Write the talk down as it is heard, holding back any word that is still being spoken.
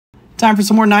Time for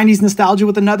some more 90s nostalgia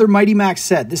with another Mighty Max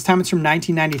set. This time it's from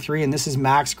 1993, and this is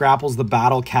Max Grapples the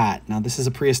Battle Cat. Now, this is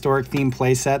a prehistoric themed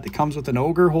play set that comes with an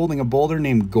ogre holding a boulder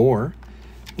named Gore.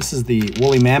 This is the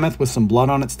Wooly Mammoth with some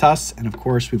blood on its tusks. And, of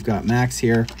course, we've got Max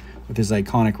here with his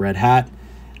iconic red hat.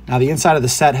 Now, the inside of the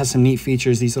set has some neat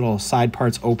features. These little side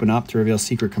parts open up to reveal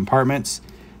secret compartments.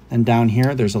 And down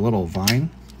here, there's a little vine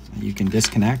that you can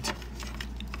disconnect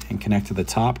and connect to the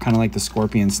top, kind of like the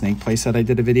scorpion snake playset I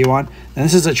did a video on. And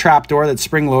this is a trap door that's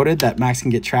spring-loaded that Max can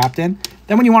get trapped in.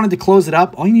 Then when you wanted to close it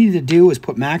up, all you needed to do was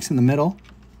put Max in the middle,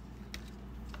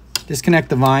 disconnect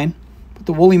the vine, put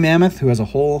the Wooly Mammoth, who has a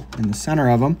hole in the center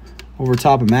of him, over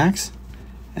top of Max,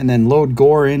 and then load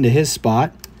Gore into his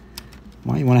spot.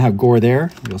 Well, you want to have Gore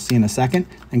there, you'll see in a second,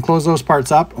 and close those parts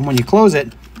up. And when you close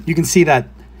it, you can see that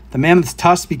the Mammoth's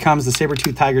tusk becomes the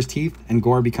saber-toothed tiger's teeth, and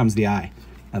Gore becomes the eye.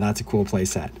 Now that's a cool play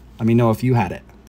set. Let me know if you had it.